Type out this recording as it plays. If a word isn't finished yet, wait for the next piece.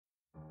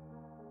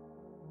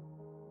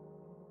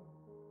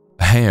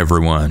Hey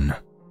everyone,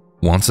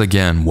 once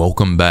again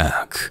welcome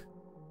back.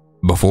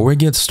 Before we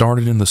get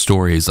started in the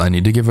stories, I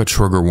need to give a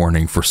trigger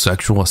warning for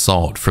sexual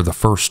assault for the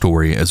first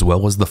story as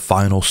well as the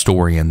final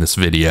story in this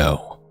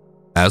video.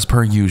 As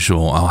per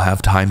usual, I'll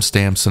have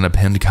timestamps and a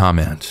pinned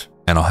comment,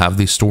 and I'll have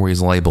these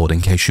stories labeled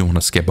in case you want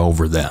to skip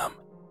over them.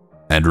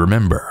 And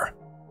remember,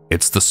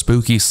 it's the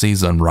spooky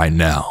season right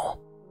now,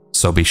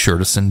 so be sure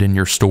to send in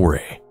your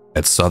story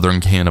at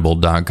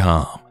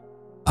southerncannibal.com.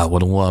 I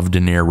would love to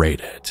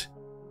narrate it.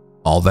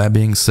 All that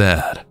being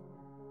said,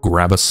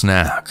 grab a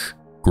snack,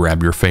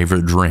 grab your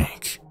favorite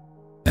drink,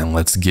 and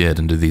let's get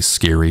into these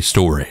scary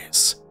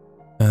stories.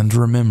 And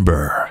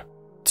remember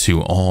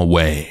to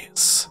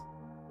always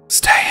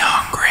stay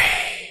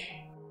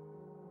hungry.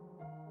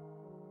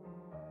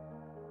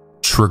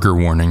 Trigger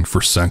warning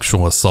for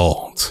sexual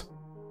assault.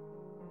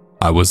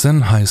 I was in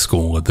high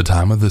school at the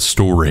time of this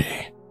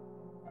story.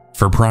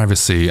 For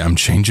privacy, I'm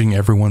changing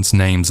everyone's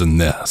names in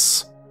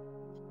this.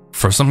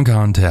 For some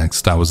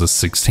context, I was a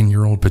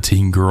 16-year-old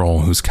petite girl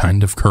who's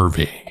kind of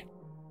curvy.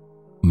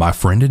 My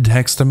friend had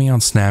texted me on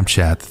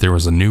Snapchat that there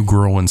was a new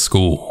girl in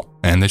school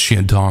and that she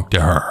had talked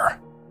to her.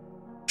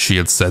 She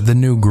had said the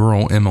new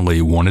girl,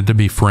 Emily, wanted to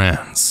be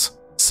friends,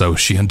 so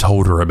she had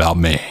told her about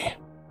me.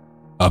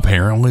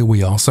 Apparently,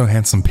 we also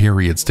had some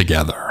periods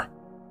together.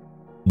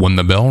 When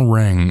the bell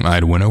rang, I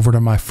went over to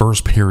my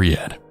first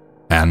period,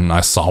 and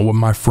I saw what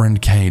my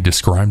friend Kay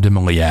described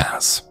Emily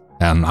as,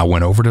 and I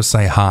went over to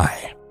say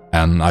hi.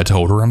 And I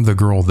told her I'm the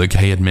girl that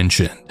Kay had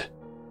mentioned.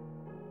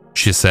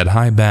 She said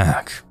hi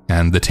back,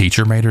 and the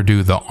teacher made her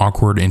do the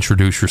awkward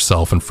introduce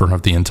yourself in front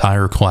of the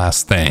entire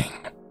class thing.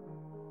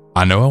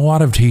 I know a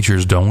lot of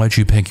teachers don't let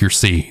you pick your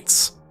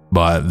seats,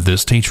 but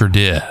this teacher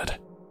did.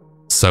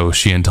 So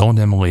she had told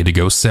Emily to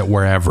go sit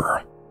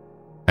wherever.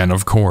 And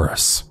of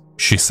course,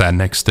 she sat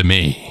next to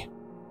me.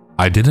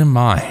 I didn't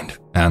mind,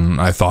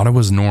 and I thought it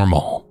was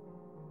normal.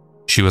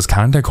 She was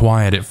kinda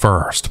quiet at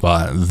first,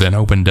 but then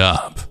opened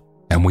up.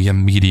 And we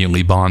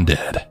immediately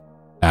bonded,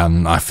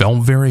 and I felt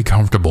very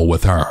comfortable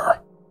with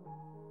her.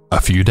 A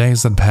few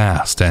days had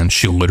passed, and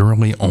she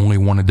literally only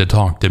wanted to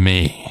talk to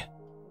me,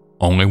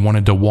 only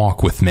wanted to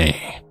walk with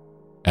me,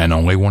 and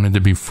only wanted to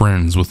be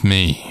friends with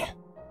me.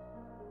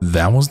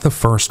 That was the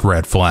first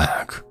red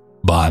flag,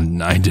 but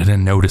I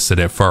didn't notice it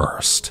at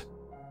first.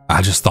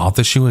 I just thought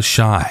that she was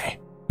shy,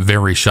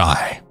 very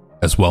shy,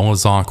 as well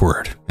as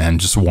awkward, and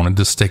just wanted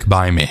to stick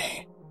by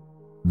me.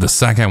 The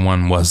second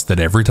one was that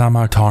every time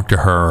I talked to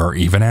her or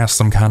even asked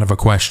some kind of a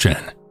question,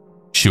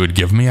 she would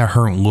give me a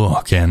hurt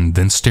look and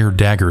then stare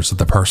daggers at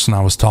the person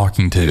I was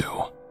talking to.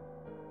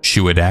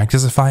 She would act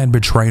as if I had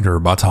betrayed her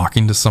by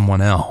talking to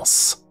someone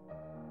else.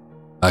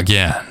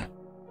 Again,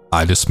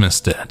 I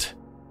dismissed it.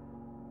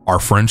 Our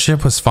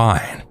friendship was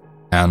fine,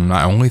 and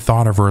I only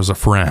thought of her as a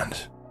friend,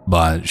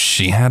 but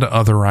she had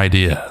other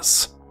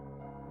ideas.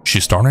 She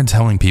started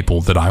telling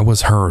people that I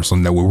was hers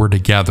and that we were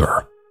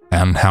together,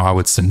 and how I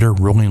would send her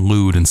really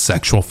lewd and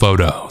sexual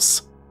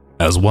photos,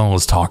 as well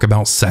as talk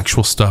about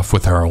sexual stuff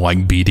with her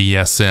like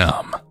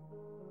BDSM.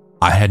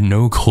 I had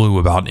no clue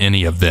about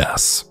any of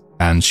this,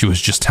 and she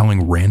was just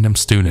telling random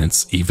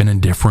students even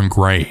in different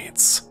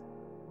grades.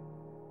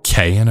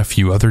 Kay and a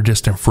few other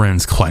distant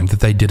friends claimed that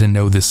they didn't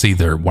know this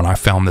either when I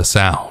found this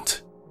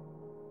out.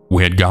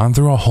 We had gone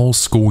through a whole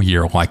school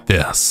year like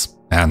this,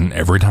 and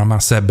every time I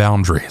set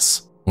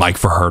boundaries, like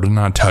for her to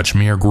not touch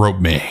me or grope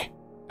me,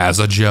 as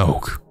a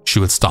joke, she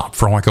would stop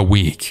for like a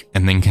week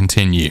and then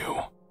continue.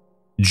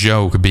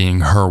 Joke being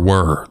her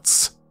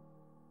words.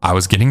 I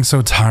was getting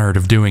so tired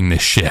of doing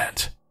this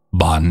shit,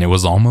 but it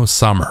was almost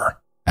summer,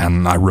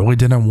 and I really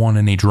didn't want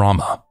any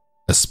drama,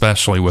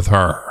 especially with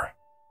her.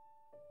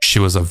 She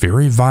was a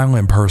very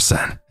violent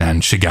person,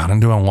 and she got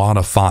into a lot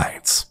of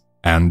fights,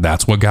 and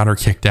that's what got her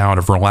kicked out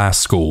of her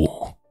last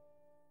school.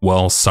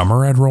 Well,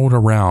 summer had rolled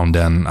around,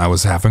 and I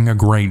was having a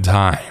great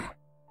time.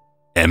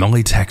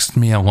 Emily texted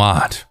me a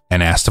lot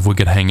and asked if we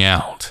could hang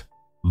out,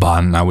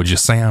 but I would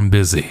just say I'm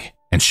busy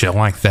and shit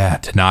like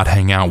that to not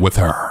hang out with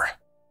her.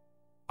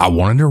 I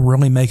wanted to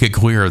really make it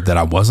clear that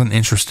I wasn't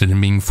interested in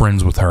being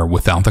friends with her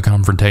without the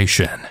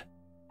confrontation.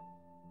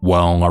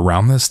 Well,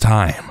 around this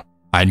time,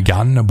 I'd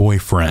gotten a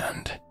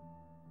boyfriend.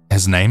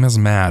 His name is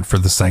Matt for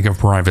the sake of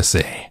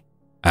privacy,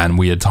 and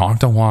we had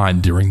talked a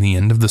lot during the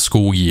end of the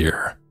school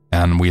year,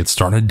 and we had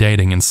started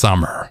dating in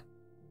summer.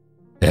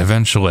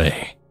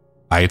 Eventually,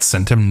 I had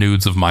sent him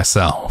nudes of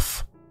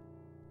myself.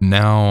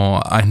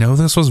 Now, I know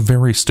this was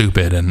very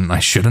stupid and I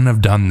shouldn't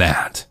have done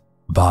that,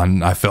 but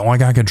I felt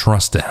like I could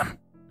trust him,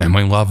 and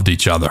we loved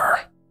each other.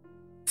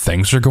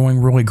 Things are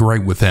going really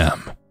great with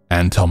him,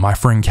 until my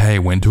friend Kay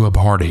went to a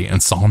party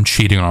and saw him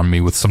cheating on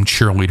me with some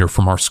cheerleader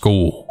from our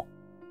school.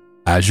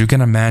 As you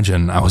can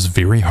imagine, I was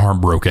very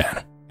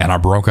heartbroken, and I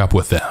broke up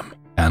with him,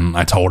 and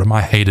I told him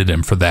I hated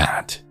him for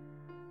that.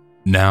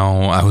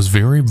 Now, I was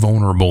very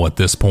vulnerable at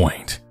this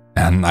point,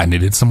 and I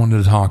needed someone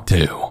to talk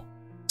to.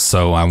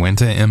 So I went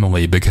to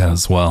Emily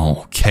because,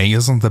 well, Kay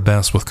isn't the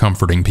best with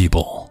comforting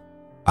people.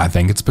 I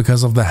think it's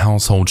because of the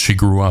household she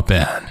grew up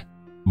in,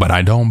 but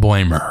I don't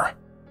blame her.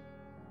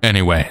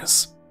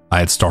 Anyways, I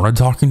had started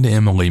talking to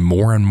Emily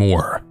more and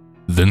more.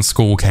 Then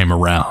school came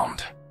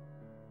around.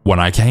 When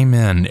I came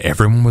in,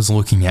 everyone was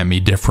looking at me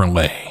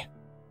differently.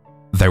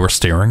 They were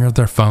staring at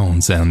their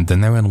phones and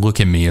then they would look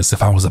at me as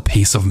if I was a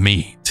piece of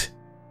meat.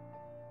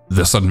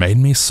 This had made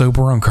me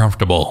super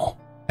uncomfortable,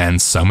 and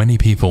so many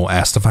people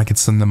asked if I could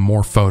send them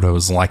more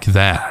photos like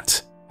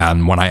that,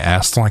 and when I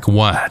asked like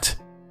what,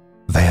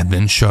 they had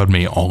then showed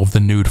me all of the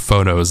nude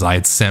photos I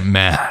had sent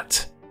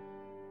Matt.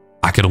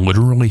 I could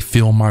literally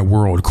feel my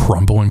world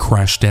crumble and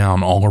crash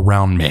down all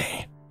around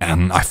me,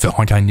 and I felt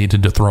like I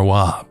needed to throw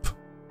up.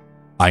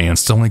 I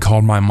instantly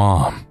called my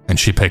mom, and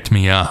she picked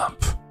me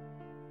up.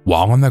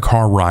 While on the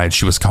car ride,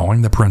 she was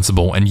calling the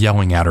principal and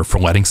yelling at her for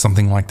letting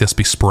something like this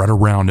be spread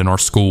around in our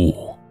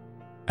school.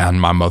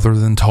 And my mother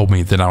then told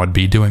me that I would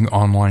be doing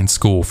online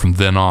school from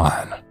then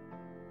on.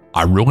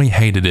 I really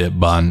hated it,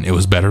 but it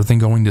was better than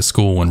going to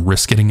school and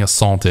risk getting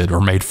assaulted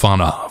or made fun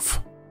of.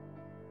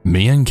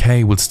 Me and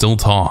Kay would still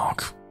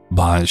talk,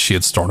 but she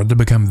had started to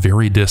become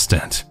very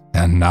distant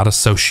and not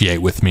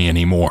associate with me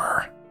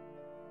anymore.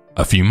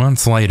 A few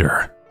months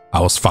later,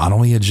 I was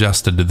finally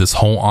adjusted to this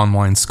whole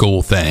online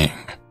school thing.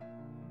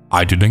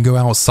 I didn't go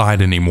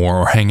outside anymore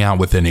or hang out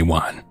with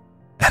anyone,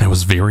 and it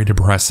was very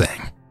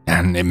depressing,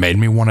 and it made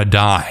me want to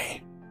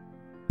die.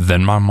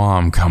 Then my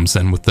mom comes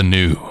in with the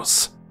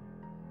news.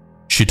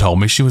 She told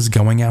me she was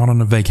going out on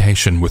a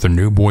vacation with her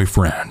new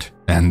boyfriend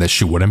and that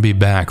she wouldn't be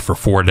back for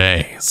 4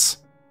 days.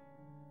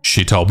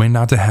 She told me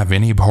not to have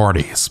any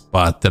parties,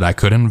 but that I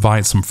could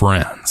invite some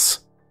friends.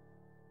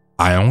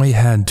 I only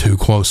had 2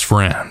 close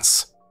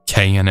friends,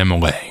 Kay and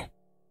Emily,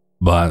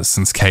 but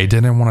since Kay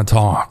didn't want to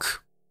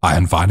talk, I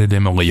invited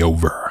Emily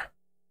over.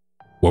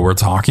 We were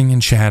talking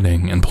and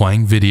chatting and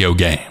playing video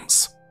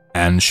games,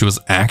 and she was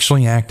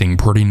actually acting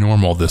pretty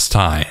normal this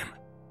time.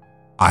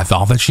 I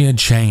thought that she had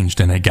changed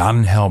and had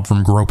gotten help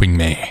from groping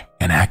me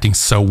and acting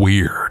so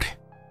weird.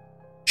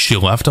 She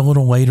left a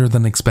little later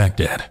than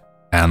expected,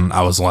 and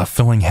I was left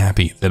feeling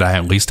happy that I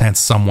at least had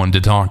someone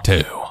to talk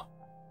to.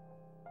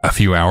 A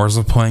few hours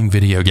of playing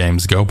video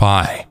games go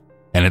by,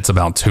 and it's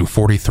about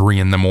 2:43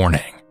 in the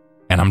morning,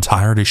 and I'm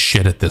tired as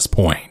shit at this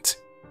point.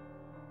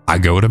 I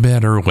go to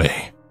bed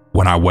early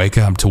when I wake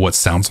up to what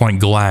sounds like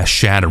glass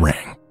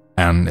shattering,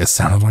 and it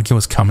sounded like it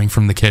was coming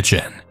from the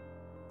kitchen.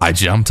 I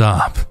jumped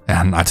up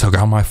and I took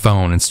out my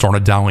phone and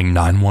started dialing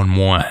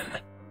 911.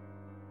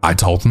 I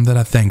told them that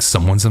I think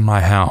someone's in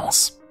my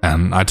house,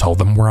 and I told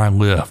them where I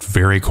lived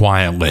very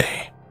quietly.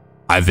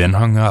 I then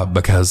hung up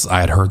because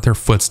I had heard their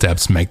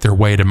footsteps make their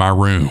way to my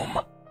room.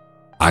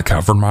 I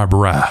covered my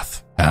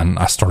breath and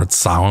I started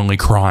silently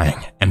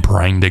crying and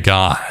praying to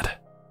God.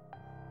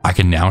 I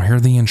can now hear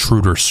the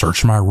intruder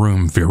search my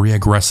room very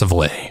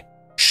aggressively,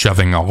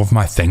 shoving all of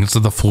my things to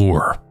the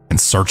floor and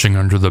searching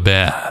under the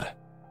bed.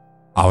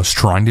 I was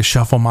trying to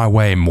shuffle my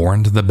way more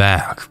into the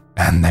back,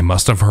 and they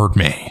must have heard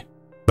me,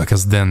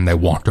 because then they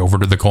walked over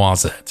to the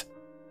closet.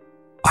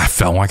 I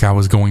felt like I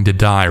was going to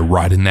die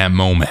right in that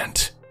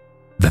moment,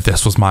 that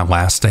this was my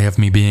last day of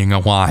me being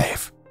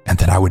alive, and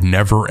that I would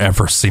never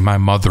ever see my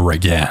mother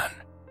again.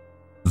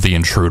 The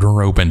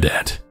intruder opened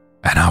it,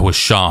 and I was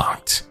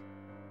shocked.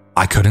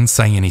 I couldn't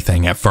say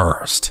anything at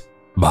first,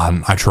 but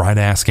I tried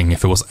asking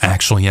if it was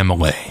actually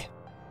Emily.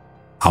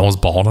 I was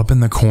balled up in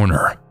the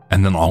corner,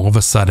 and then all of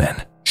a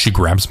sudden, she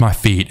grabs my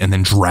feet and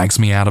then drags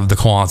me out of the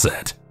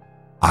closet.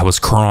 I was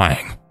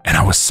crying, and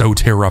I was so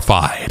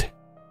terrified.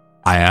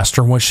 I asked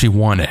her what she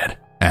wanted,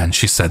 and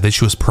she said that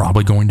she was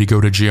probably going to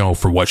go to jail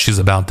for what she's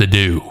about to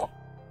do,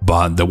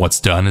 but that what's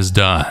done is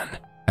done,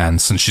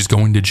 and since she's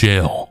going to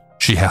jail,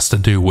 she has to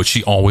do what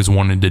she always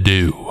wanted to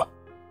do.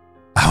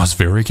 I was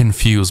very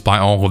confused by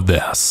all of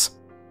this.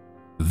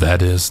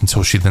 That is,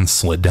 until she then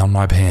slid down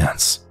my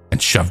pants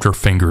and shoved her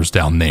fingers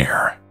down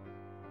there.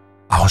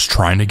 I was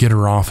trying to get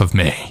her off of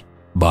me,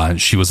 but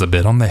she was a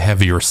bit on the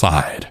heavier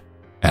side,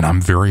 and I'm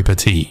very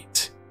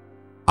petite.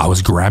 I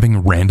was grabbing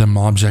random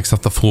objects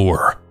off the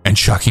floor and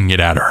chucking it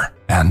at her,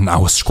 and I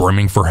was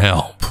screaming for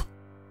help.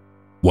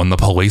 When the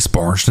police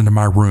barged into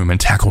my room and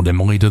tackled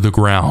Emily to the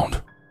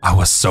ground, I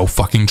was so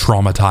fucking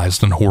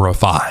traumatized and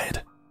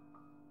horrified.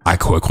 I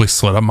quickly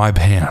slid up my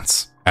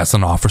pants as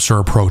an officer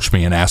approached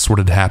me and asked what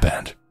had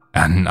happened,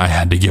 and I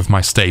had to give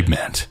my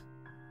statement.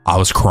 I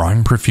was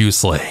crying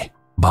profusely,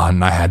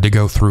 but I had to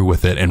go through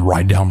with it and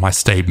write down my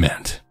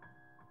statement.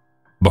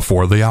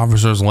 Before the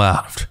officers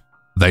left,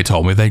 they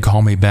told me they'd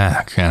call me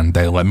back and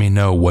they let me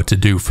know what to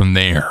do from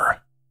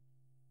there.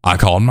 I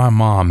called my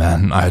mom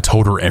and I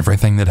told her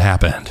everything that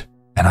happened,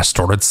 and I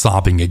started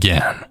sobbing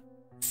again,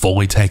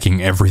 fully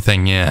taking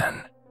everything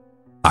in.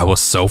 I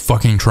was so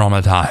fucking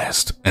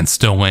traumatized, and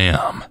still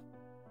am.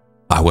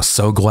 I was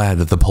so glad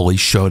that the police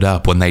showed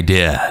up when they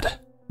did,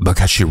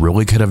 because she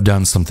really could have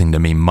done something to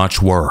me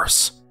much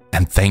worse,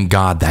 and thank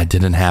God that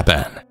didn't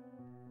happen.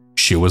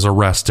 She was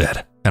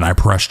arrested, and I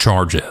pressed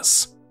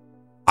charges.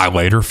 I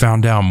later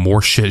found out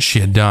more shit she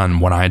had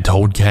done when I had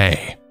told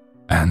Kay,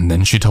 and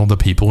then she told the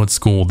people at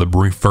school the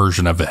brief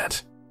version of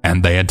it,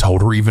 and they had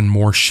told her even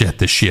more shit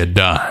that she had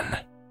done.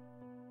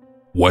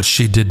 What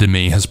she did to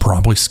me has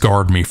probably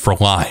scarred me for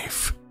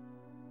life.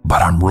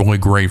 but I'm really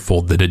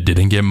grateful that it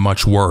didn't get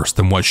much worse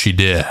than what she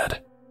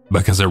did,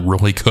 because it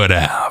really could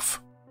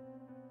have.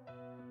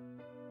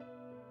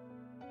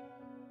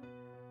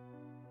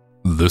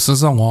 This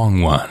is a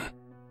long one,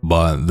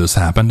 but this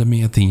happened to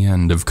me at the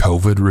end of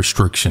COVID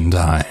restriction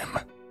time.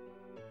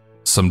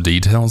 Some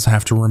details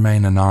have to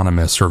remain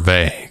anonymous or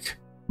vague,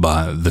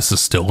 but this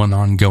is still an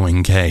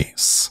ongoing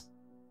case.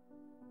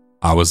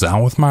 I was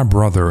out with my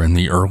brother in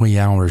the early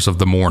hours of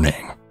the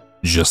morning,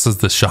 just as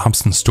the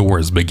shops and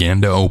stores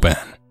began to open,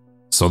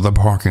 so the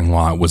parking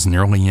lot was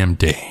nearly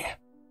empty.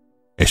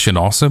 It should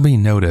also be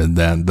noted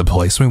that the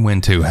place we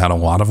went to had a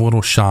lot of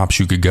little shops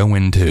you could go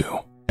into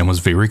and was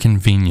very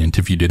convenient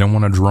if you didn't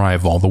want to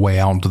drive all the way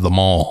out to the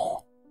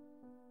mall.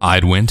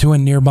 I'd went to a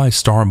nearby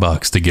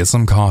Starbucks to get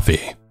some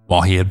coffee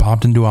while he had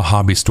popped into a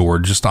hobby store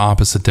just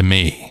opposite to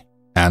me,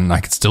 and I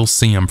could still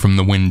see him from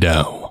the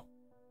window.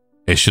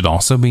 It should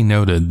also be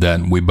noted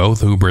that we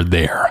both Ubered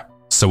there,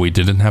 so we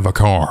didn't have a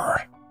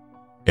car.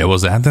 It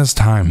was at this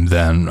time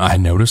that I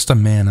noticed a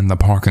man in the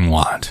parking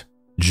lot,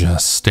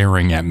 just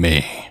staring at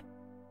me.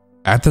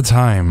 At the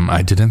time,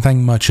 I didn't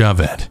think much of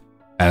it,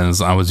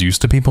 as I was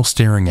used to people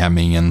staring at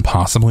me and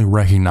possibly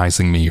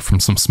recognizing me from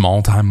some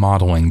small-time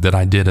modeling that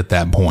I did at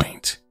that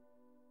point.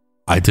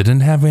 I didn't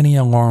have any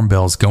alarm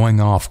bells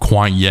going off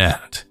quite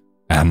yet,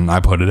 and I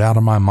put it out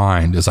of my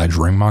mind as I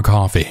drank my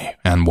coffee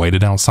and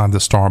waited outside the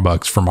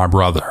Starbucks for my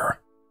brother.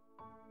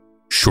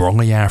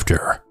 Shortly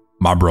after,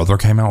 my brother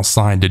came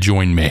outside to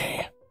join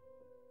me.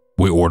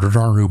 We ordered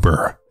our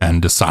Uber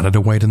and decided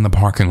to wait in the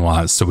parking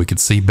lot so we could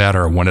see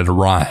better when it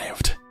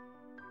arrived.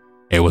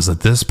 It was at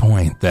this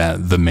point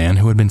that the man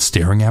who had been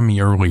staring at me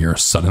earlier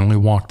suddenly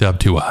walked up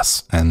to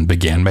us and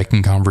began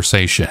making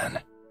conversation.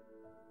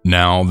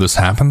 Now, this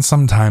happened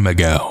some time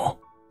ago,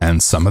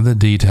 and some of the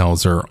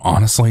details are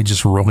honestly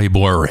just really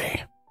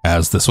blurry,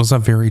 as this was a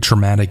very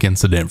traumatic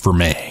incident for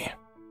me.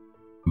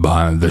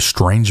 But the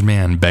strange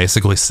man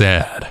basically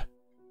said,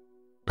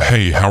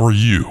 "Hey, how are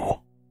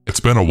you? It's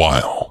been a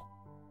while."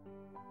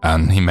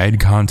 And he made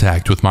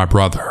contact with my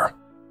brother,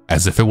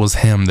 as if it was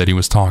him that he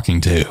was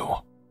talking to.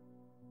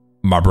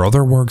 My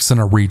brother works in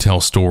a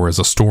retail store as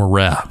a store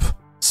rep,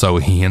 so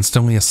he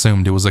instantly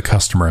assumed it was a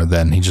customer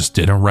that he just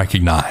didn't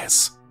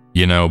recognize,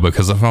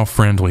 because of how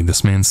friendly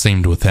this man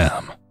seemed with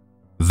him.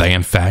 They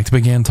in fact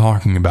began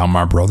talking about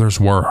my brother's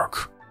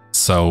work,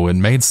 so it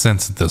made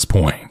sense at this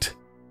point.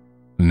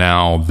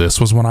 Now,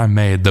 this was when I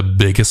made the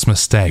biggest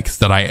mistake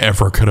that I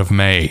ever could have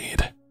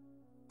made.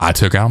 I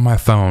took out my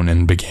phone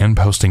and began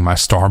posting my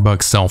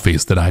Starbucks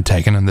selfies that I'd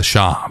taken in the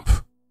shop,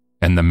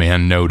 and the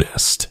man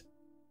noticed.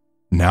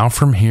 Now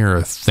from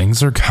here,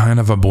 things are kind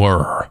of a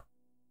blur,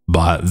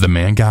 but the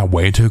man got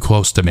way too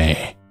close to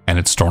me, and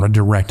it started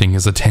directing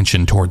his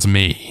attention towards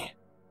me.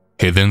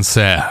 He then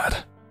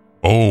said,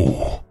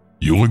 "Oh,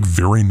 you look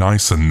very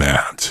nice in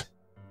that.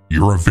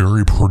 You're a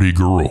very pretty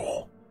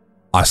girl."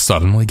 I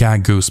suddenly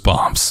got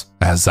goosebumps,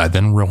 as I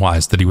then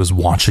realized that he was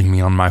watching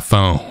me on my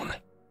phone.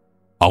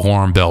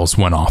 Alarm bells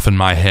went off in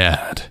my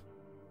head.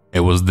 It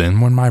was then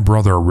when my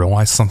brother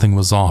realized something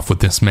was off with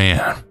this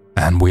man,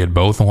 and we had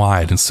both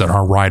lied and said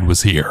our ride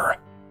was here,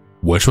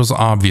 which was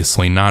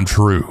obviously not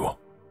true.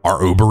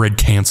 Our Uber had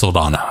canceled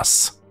on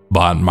us,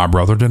 but my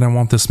brother didn't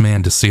want this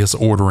man to see us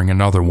ordering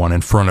another one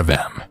in front of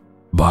him,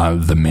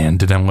 but the man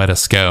didn't let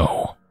us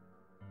go.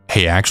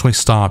 He actually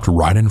stopped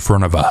right in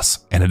front of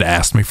us and had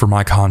asked me for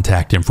my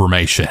contact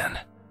information.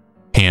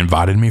 He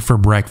invited me for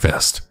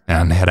breakfast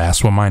and had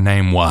asked what my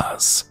name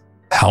was,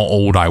 how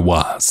old I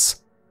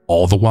was,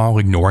 all the while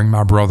ignoring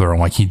my brother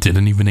like he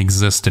didn't even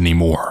exist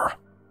anymore.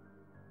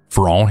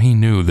 For all he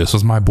knew, this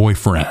was my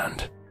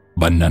boyfriend,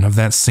 but none of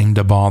that seemed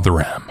to bother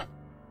him.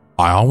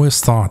 I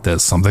always thought that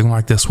something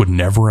like this would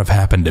never have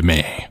happened to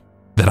me,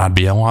 that I'd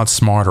be a lot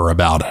smarter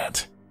about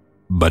it.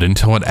 But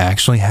until it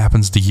actually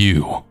happens to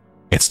you,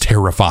 it's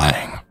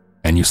terrifying,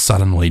 and you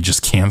suddenly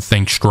just can't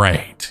think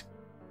straight.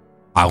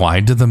 I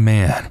lied to the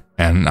man,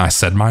 and I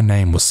said my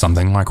name was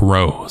something like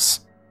Rose,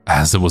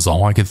 as it was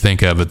all I could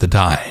think of at the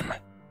time.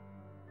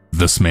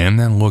 This man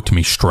then looked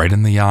me straight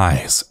in the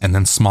eyes and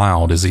then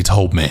smiled as he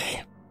told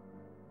me,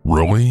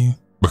 "Really?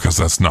 Because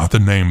that's not the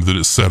name that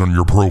it said on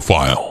your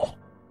profile."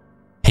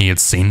 He had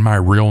seen my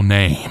real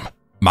name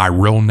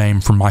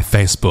from my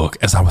Facebook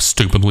as I was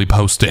stupidly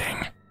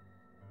posting.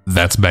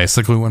 That's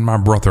basically when my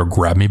brother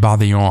grabbed me by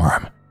the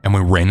arm and we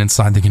ran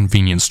inside the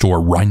convenience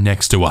store right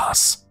next to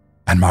us,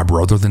 and my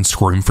brother then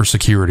screamed for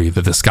security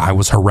that this guy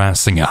was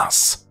harassing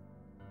us.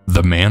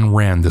 The man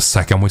ran the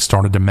second we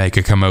started to make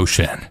a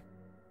commotion.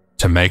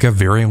 To make a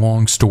very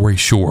long story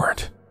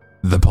short,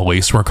 the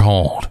police were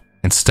called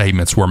and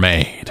statements were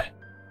made.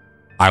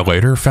 I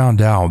later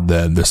found out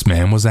that this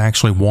man was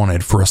actually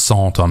wanted for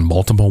assault on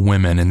multiple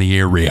women in the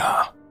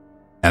area,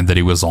 and that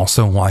he was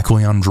also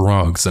likely on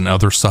drugs and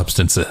other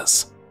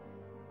substances.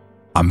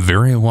 I'm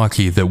very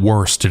lucky that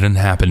worse didn't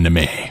happen to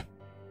me.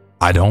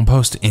 I don't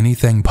post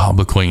anything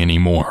publicly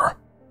anymore,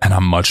 and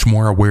I'm much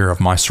more aware of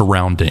my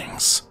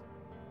surroundings.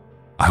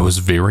 I was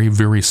very,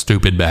 very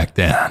stupid back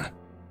then,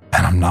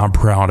 and I'm not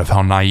proud of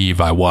how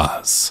naive I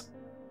was.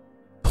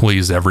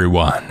 Please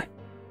everyone,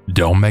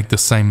 Don't make the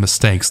same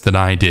mistakes that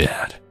I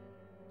did.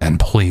 And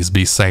please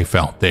be safe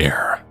out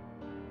there.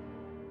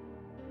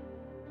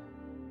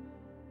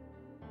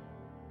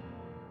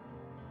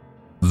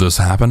 This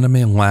happened to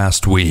me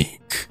last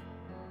week.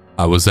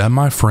 I was at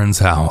my friend's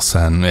house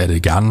and it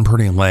had gotten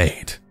pretty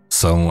late,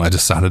 so I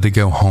decided to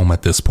go home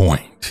at this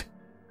point.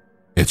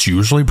 It's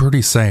usually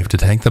pretty safe to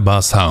take the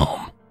bus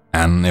home,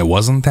 and it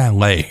wasn't that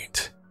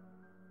late.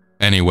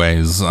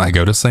 Anyways, I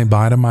go to say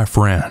bye to my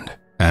friend,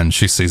 and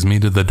she sees me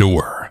to the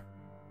door.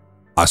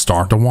 I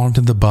start to walk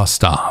to the bus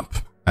stop,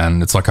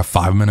 and it's like a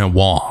 5-minute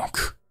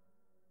walk.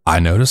 I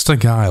noticed a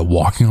guy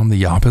walking on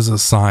the opposite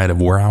side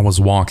of where I was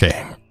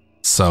walking,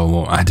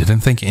 so I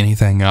didn't think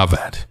anything of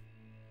it.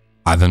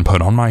 I then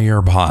put on my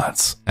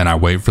earpods and I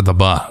wait for the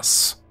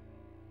bus.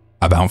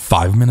 About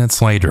 5 minutes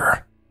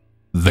later,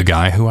 the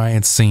guy who I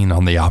had seen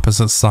on the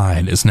opposite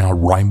side is now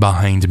right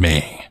behind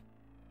me.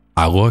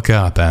 I look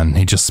up and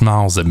he just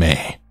smiles at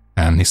me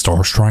and he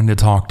starts trying to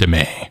talk to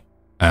me,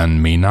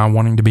 and me not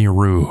wanting to be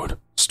rude,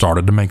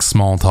 started to make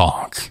small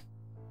talk.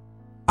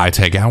 I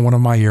take out one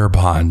of my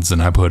earpods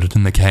and I put it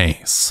in the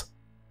case.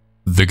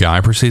 The guy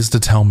proceeds to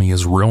tell me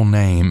his real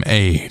name,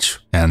 age,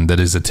 and that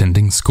he's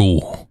attending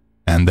school,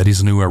 and that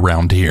he's new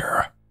around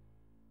here.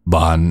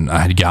 But I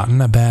had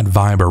gotten a bad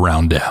vibe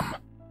around him.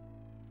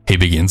 He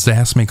begins to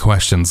ask me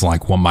questions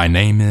like what my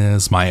name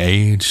is, my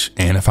age,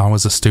 and if I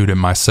was a student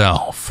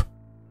myself.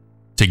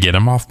 To get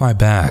him off my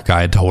back,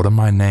 I had told him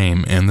my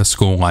name and the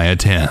school I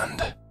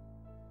attend.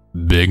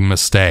 Big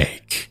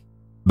mistake,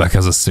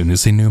 because as soon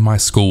as he knew my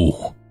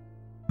school,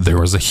 there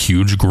was a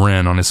huge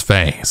grin on his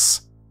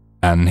face,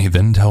 and he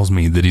then tells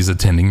me that he's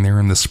attending there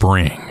in the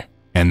spring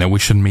and that we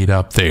should meet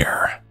up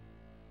there.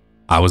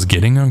 I was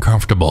getting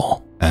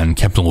uncomfortable and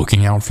kept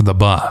looking out for the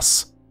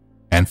bus,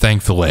 and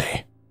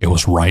thankfully, it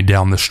was right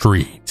down the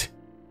street.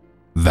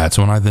 That's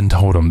when I then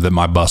told him that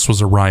my bus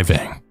was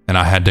arriving and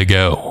I had to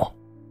go.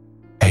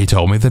 He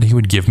told me that he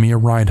would give me a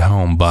ride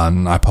home, but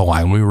I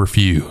politely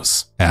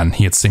refused, and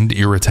he had seemed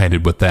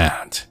irritated with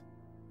that.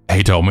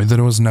 He told me that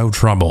it was no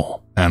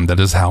trouble and that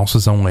his house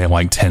is only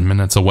like 10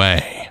 minutes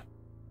away.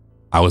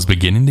 I was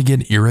beginning to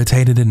get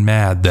irritated and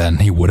mad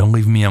that he wouldn't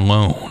leave me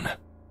alone.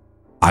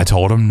 I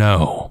told him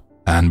no,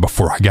 and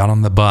before I got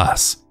on the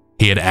bus,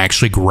 he had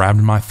actually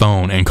grabbed my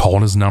phone and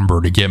called his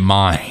number to get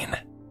mine.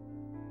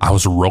 I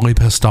was really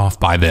pissed off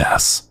by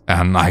this,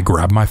 and I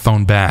grabbed my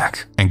phone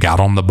back and got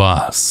on the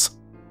bus.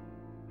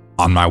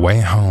 On my way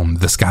home,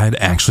 this guy had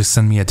actually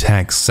sent me a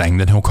text saying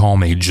that he'll call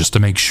me just to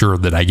make sure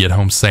that I get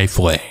home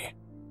safely.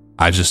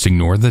 I just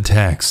ignored the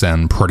text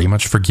and pretty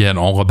much forget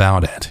all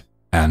about it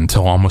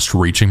until almost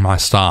reaching my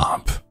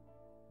stop.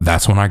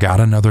 That's when I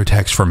got another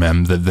text from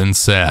him that then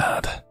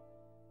said,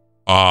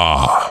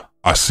 "Ah,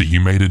 I see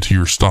you made it to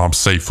your stop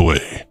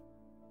safely."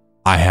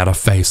 I had a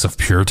face of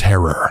pure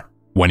terror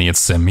when he had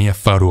sent me a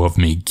photo of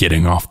me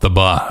getting off the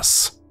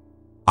bus.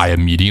 I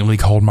immediately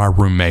called my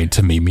roommate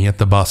to meet me at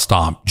the bus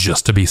stop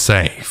just to be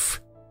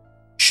safe.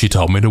 She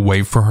told me to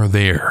wait for her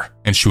there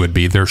and she would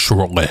be there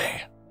shortly.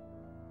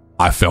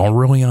 I felt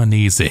really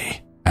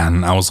uneasy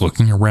and I was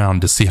looking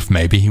around to see if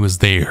maybe he was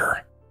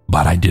there,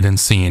 but I didn't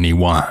see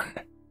anyone.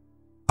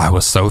 I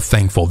was so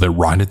thankful that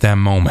right at that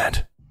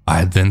moment,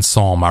 I then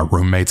saw my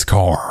roommate's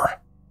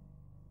car.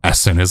 As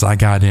soon as I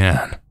got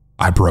in,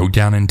 I broke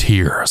down in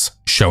tears,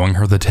 showing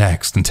her the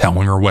text and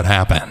telling her what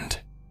happened.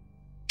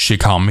 She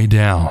calmed me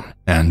down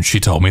and she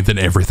told me that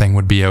everything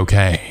would be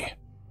okay.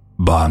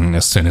 But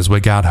as soon as we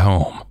got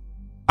home,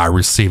 I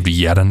received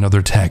yet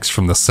another text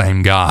from the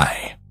same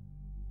guy.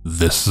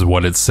 This is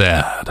what it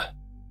said.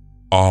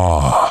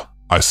 "Ah,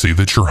 I see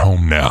that you're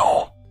home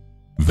now.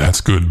 That's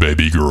good,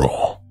 baby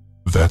girl.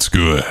 That's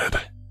good."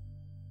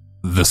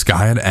 This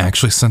guy had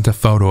actually sent a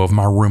photo of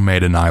my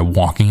roommate and I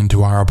walking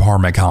into our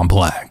apartment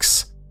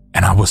complex,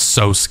 and I was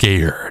so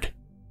scared.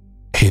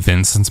 He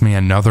then sends me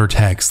another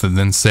text that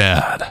then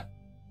said,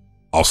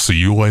 "I'll see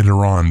you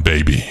later on,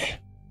 baby."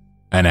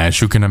 And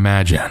as you can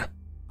imagine,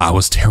 I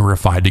was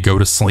terrified to go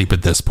to sleep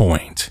at this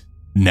point,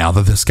 now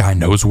that this guy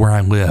knows where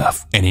I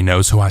live and he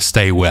knows who I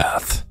stay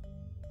with.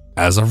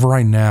 As of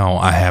right now,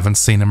 I haven't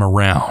seen him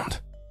around,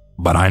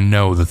 but I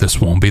know that this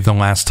won't be the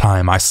last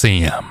time I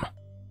see him.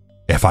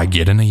 If I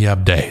get any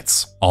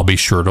updates, I'll be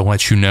sure to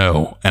let you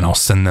know and I'll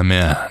send them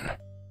in.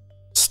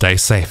 Stay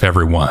safe,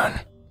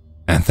 everyone,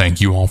 and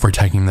thank you all for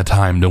taking the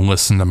time to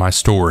listen to my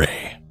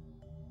story.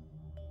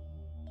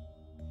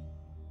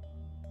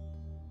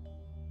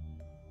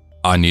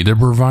 I need to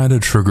provide a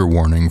trigger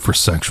warning for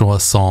sexual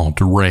assault,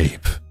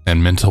 rape,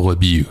 and mental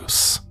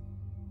abuse.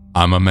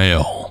 I'm a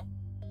male.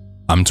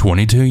 I'm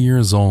 22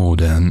 years old,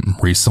 and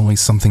recently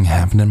something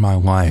happened in my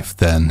life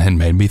that had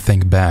made me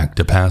think back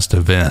to past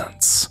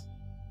events.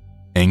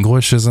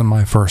 English isn't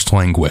my first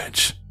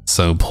language,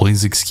 so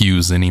please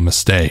excuse any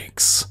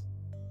mistakes.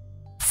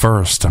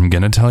 First, I'm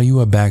going to tell you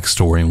a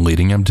backstory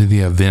leading up to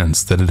the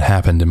events that had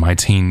happened in my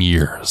teen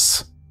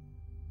years.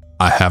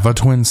 I have a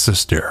twin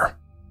sister.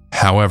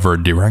 However,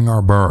 during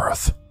our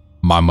birth,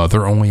 my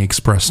mother only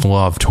expressed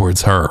love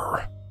towards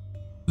her.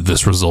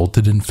 This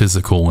resulted in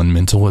physical and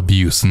mental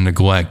abuse and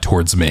neglect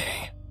towards me.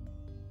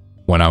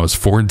 When I was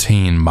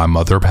 14, my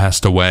mother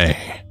passed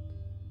away.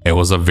 It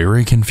was a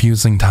very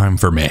confusing time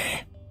for me,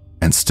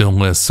 and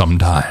still is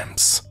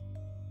sometimes.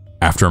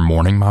 After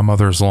mourning my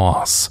mother's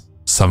loss,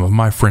 some of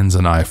my friends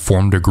and I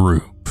formed a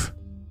group.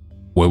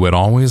 We would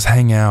always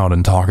hang out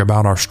and talk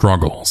about our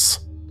struggles.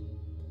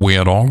 We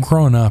had all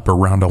grown up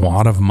around a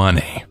lot of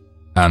money,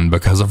 and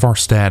because of our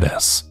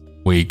status,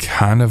 we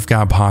kind of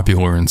got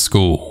popular in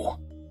school.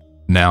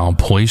 Now,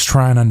 please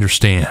try and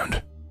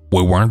understand,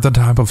 we weren't the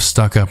type of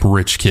stuck-up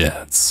rich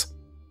kids.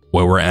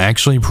 We were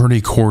actually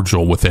pretty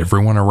cordial with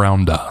everyone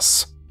around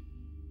us.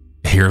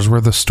 Here's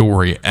where the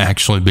story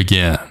actually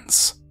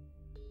begins.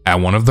 At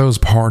one of those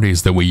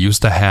parties that we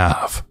used to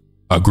have,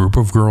 a group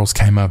of girls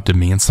came up to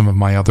me and some of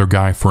my other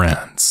guy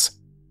friends.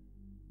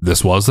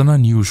 This wasn't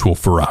unusual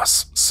for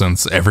us,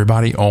 since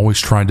everybody always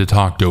tried to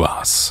talk to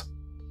us.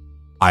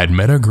 I had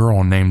met a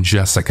girl named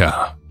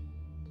Jessica.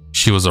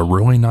 She was a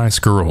really nice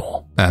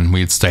girl, and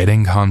we'd stayed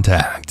in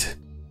contact.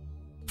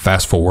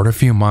 Fast forward a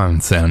few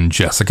months, and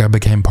Jessica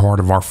became part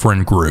of our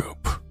friend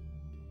group.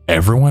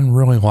 Everyone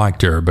really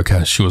liked her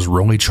because she was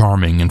really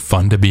charming and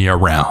fun to be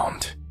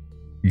around.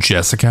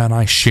 Jessica and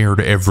I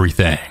shared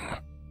everything.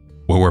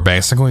 We were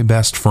basically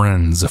best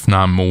friends, if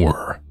not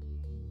more.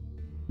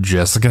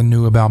 Jessica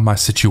knew about my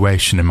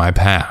situation in my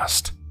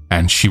past,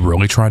 and she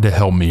really tried to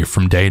help me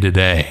from day to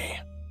day.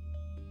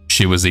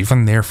 She was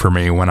even there for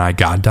me when I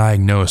got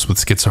diagnosed with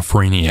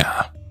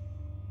schizophrenia.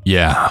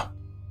 Yeah,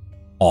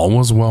 all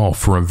was well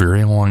for a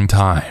very long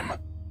time,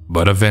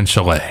 but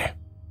eventually,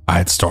 I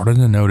had started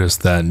to notice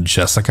that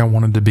Jessica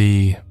wanted to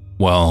be,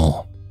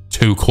 well,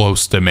 too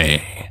close to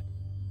me.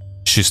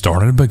 She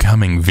started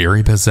becoming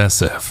very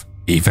possessive,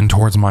 even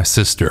towards my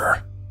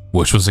sister,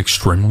 which was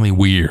extremely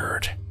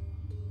weird.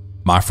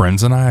 My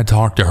friends and I had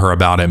talked to her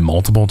about it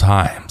multiple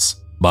times,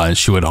 but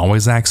she would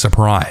always act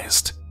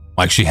surprised,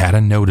 like she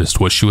hadn't noticed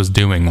what she was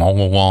doing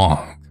all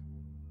along.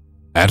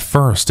 At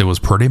first, it was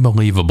pretty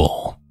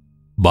believable,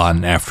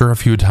 but after a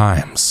few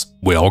times,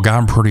 we all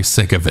got pretty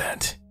sick of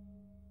it.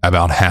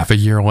 About half a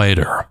year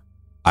later,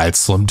 I had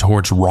slipped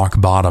towards rock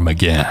bottom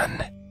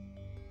again.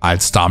 I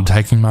had stopped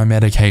taking my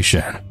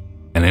medication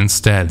and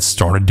instead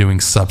started doing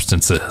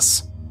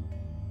substances.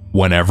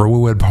 Whenever we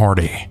would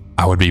party,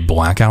 I would be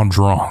blackout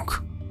drunk,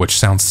 which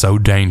sounds so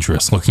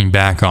dangerous looking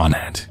back on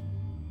it.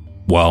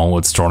 Well,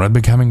 it started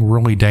becoming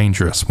really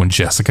dangerous when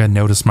Jessica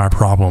noticed my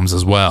problems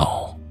as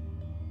well.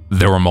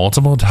 There were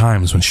multiple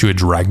times when she would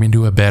drag me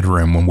to a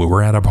bedroom when we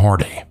were at a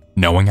party,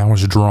 knowing I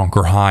was drunk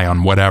or high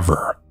on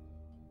whatever.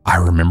 I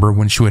remember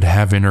when she would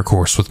have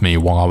intercourse with me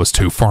while I was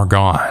too far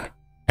gone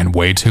and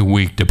way too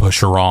weak to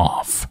push her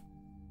off.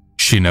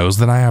 She knows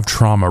that I have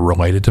trauma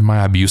related to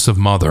my abusive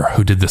mother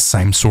who did the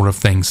same sort of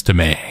things to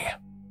me.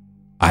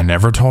 I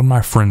never told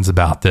my friends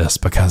about this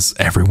because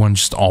everyone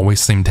just always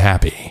seemed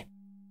happy.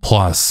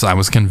 Plus, I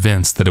was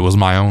convinced that it was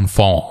my own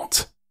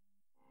fault.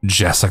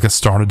 Jessica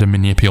started to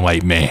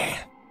manipulate me.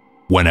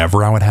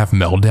 Whenever I would have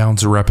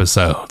meltdowns or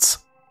episodes,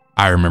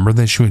 I remember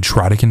that she would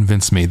try to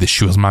convince me that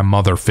she was my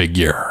mother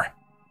figure.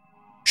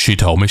 She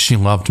told me she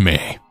loved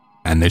me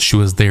and that she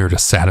was there to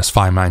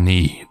satisfy my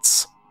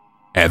needs.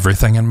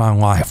 Everything in my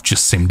life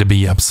just seemed to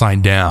be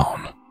upside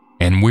down,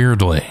 and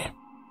weirdly,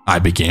 I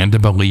began to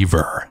believe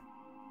her.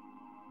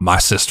 My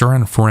sister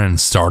and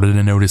friends started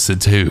to notice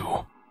it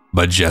too,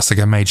 but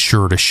Jessica made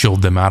sure to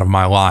shield them out of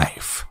my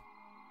life.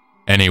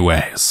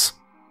 Anyways,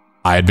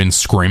 I had been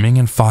screaming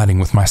and fighting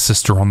with my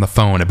sister on the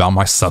phone about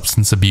my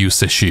substance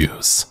abuse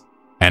issues,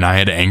 and I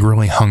had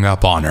angrily hung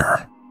up on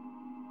her.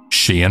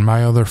 She and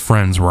my other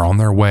friends were on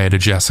their way to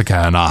Jessica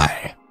and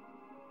I.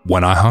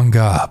 When I hung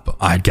up,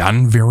 I'd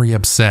gotten very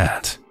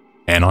upset,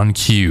 and on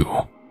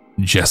cue,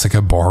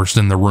 Jessica barged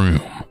in the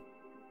room.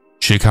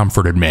 She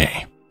comforted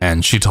me,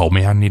 and she told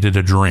me I needed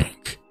a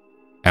drink.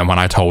 And when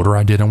I told her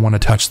I didn't want to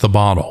touch the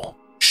bottle,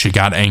 she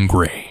got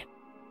angry.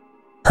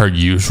 Her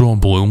usual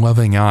blue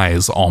loving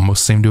eyes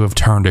almost seemed to have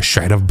turned a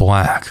shade of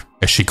black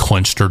as she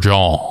clenched her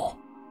jaw.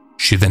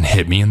 She then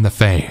hit me in the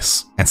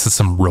face and said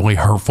some really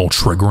hurtful,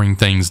 triggering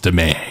things to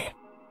me.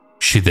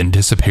 She then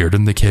disappeared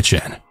in the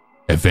kitchen,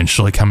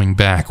 eventually coming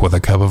back with a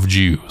cup of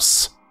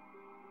juice.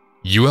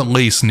 "You at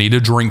least need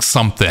to drink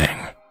something.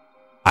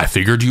 I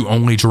figured you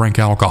only drink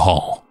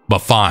alcohol, but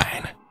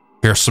fine.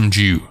 Here's some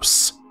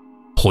juice.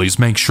 Please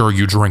make sure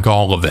you drink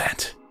all of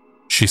it,"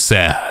 she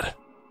said,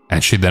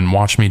 and she then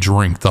watched me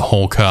drink the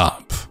whole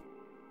cup.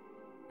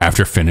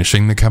 After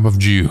finishing the cup of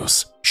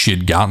juice, she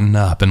had gotten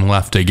up and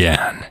left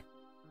again.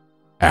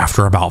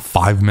 After about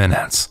 5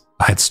 minutes,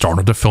 I had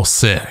started to feel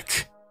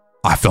sick.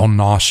 I felt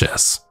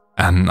nauseous,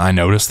 and I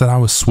noticed that I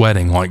was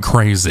sweating like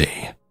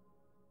crazy.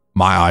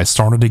 My eyes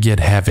started to get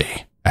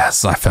heavy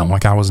as I felt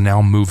like I was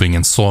now moving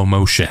in slow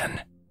motion.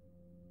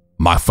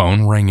 My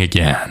phone rang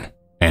again,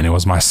 and it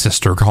was my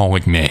sister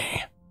calling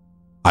me.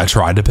 I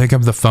tried to pick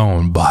up the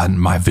phone, but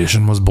my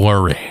vision was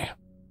blurry.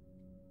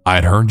 I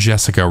had heard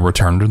Jessica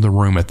return to the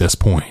room at this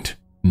point,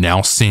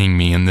 now seeing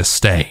me in this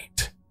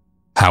state.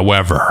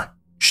 However,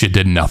 she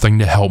did nothing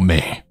to help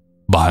me,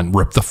 but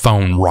ripped the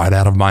phone right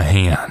out of my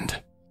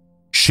hand.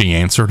 She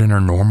answered in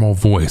her normal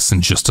voice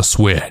in just a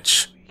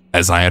switch.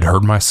 as I had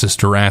heard my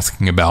sister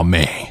asking about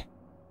me.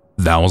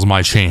 That was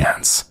my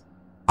chance.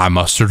 I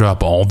mustered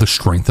up all the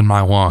strength in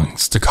my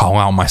lungs to call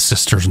out my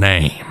sister's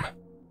name.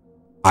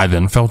 I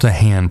then felt a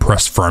hand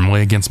pressed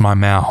firmly against my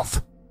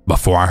mouth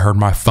before I heard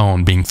my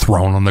phone being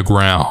thrown on the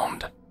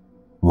ground.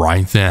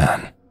 Right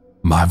then,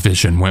 my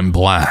vision went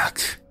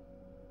black.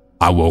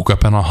 I woke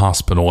up in a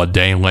hospital a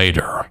day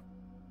later.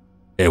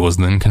 It was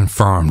then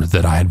confirmed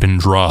that I had been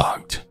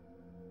drugged.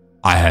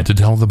 I had to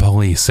tell the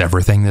police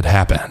everything that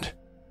happened,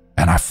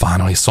 and I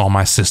finally saw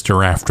my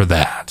sister after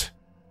that.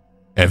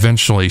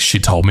 Eventually, she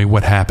told me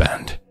what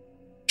happened.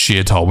 She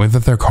had told me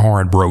that their car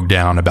had broke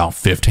down about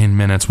 15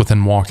 minutes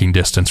within walking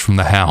distance from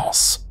the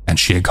house, and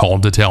she had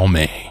called to tell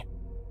me.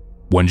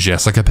 When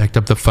Jessica picked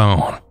up the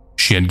phone,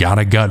 she had got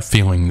a gut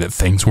feeling that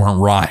things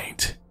weren't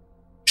right.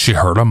 She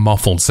heard a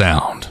muffled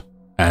sound,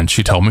 and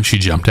she told me she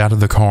jumped out of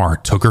the car,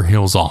 took her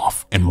heels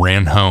off, and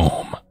ran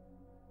home.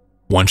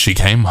 When she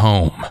came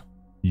home,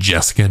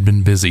 Jessica had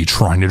been busy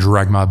trying to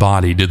drag my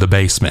body to the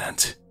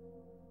basement.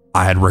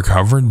 I had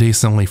recovered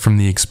decently from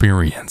the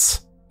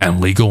experience, and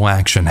legal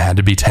action had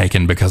to be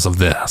taken because of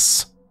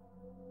this.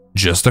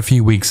 Just a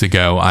few weeks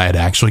ago, I had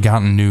actually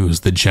gotten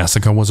news that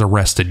Jessica was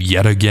arrested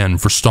yet again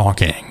for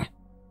stalking.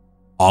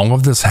 All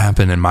of this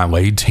happened in my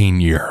late teen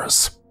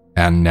years,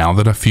 and now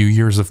that a few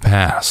years have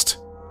passed,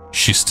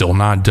 she's still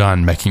not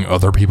done making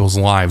other people's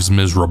lives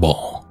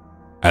miserable,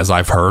 as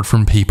I've heard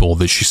from people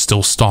that she's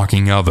still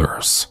stalking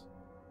others.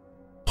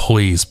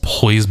 Please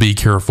be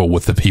careful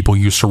with the people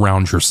you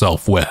surround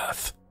yourself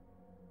with,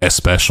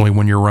 especially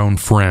when your own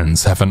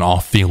friends have an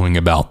off feeling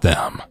about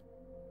them.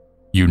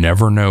 You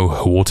never know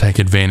who will take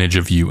advantage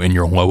of you in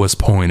your lowest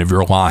point of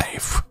your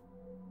life,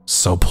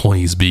 so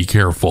please be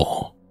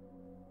careful.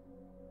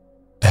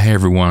 Hey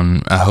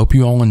everyone, I hope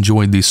you all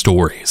enjoyed these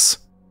stories.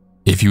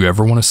 If you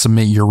ever want to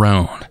submit your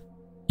own,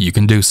 you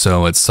can do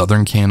so at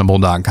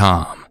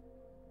southerncannibal.com.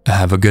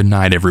 Have a good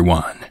night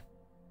everyone,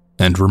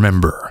 and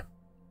remember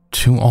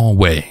to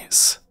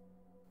always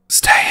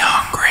stay home.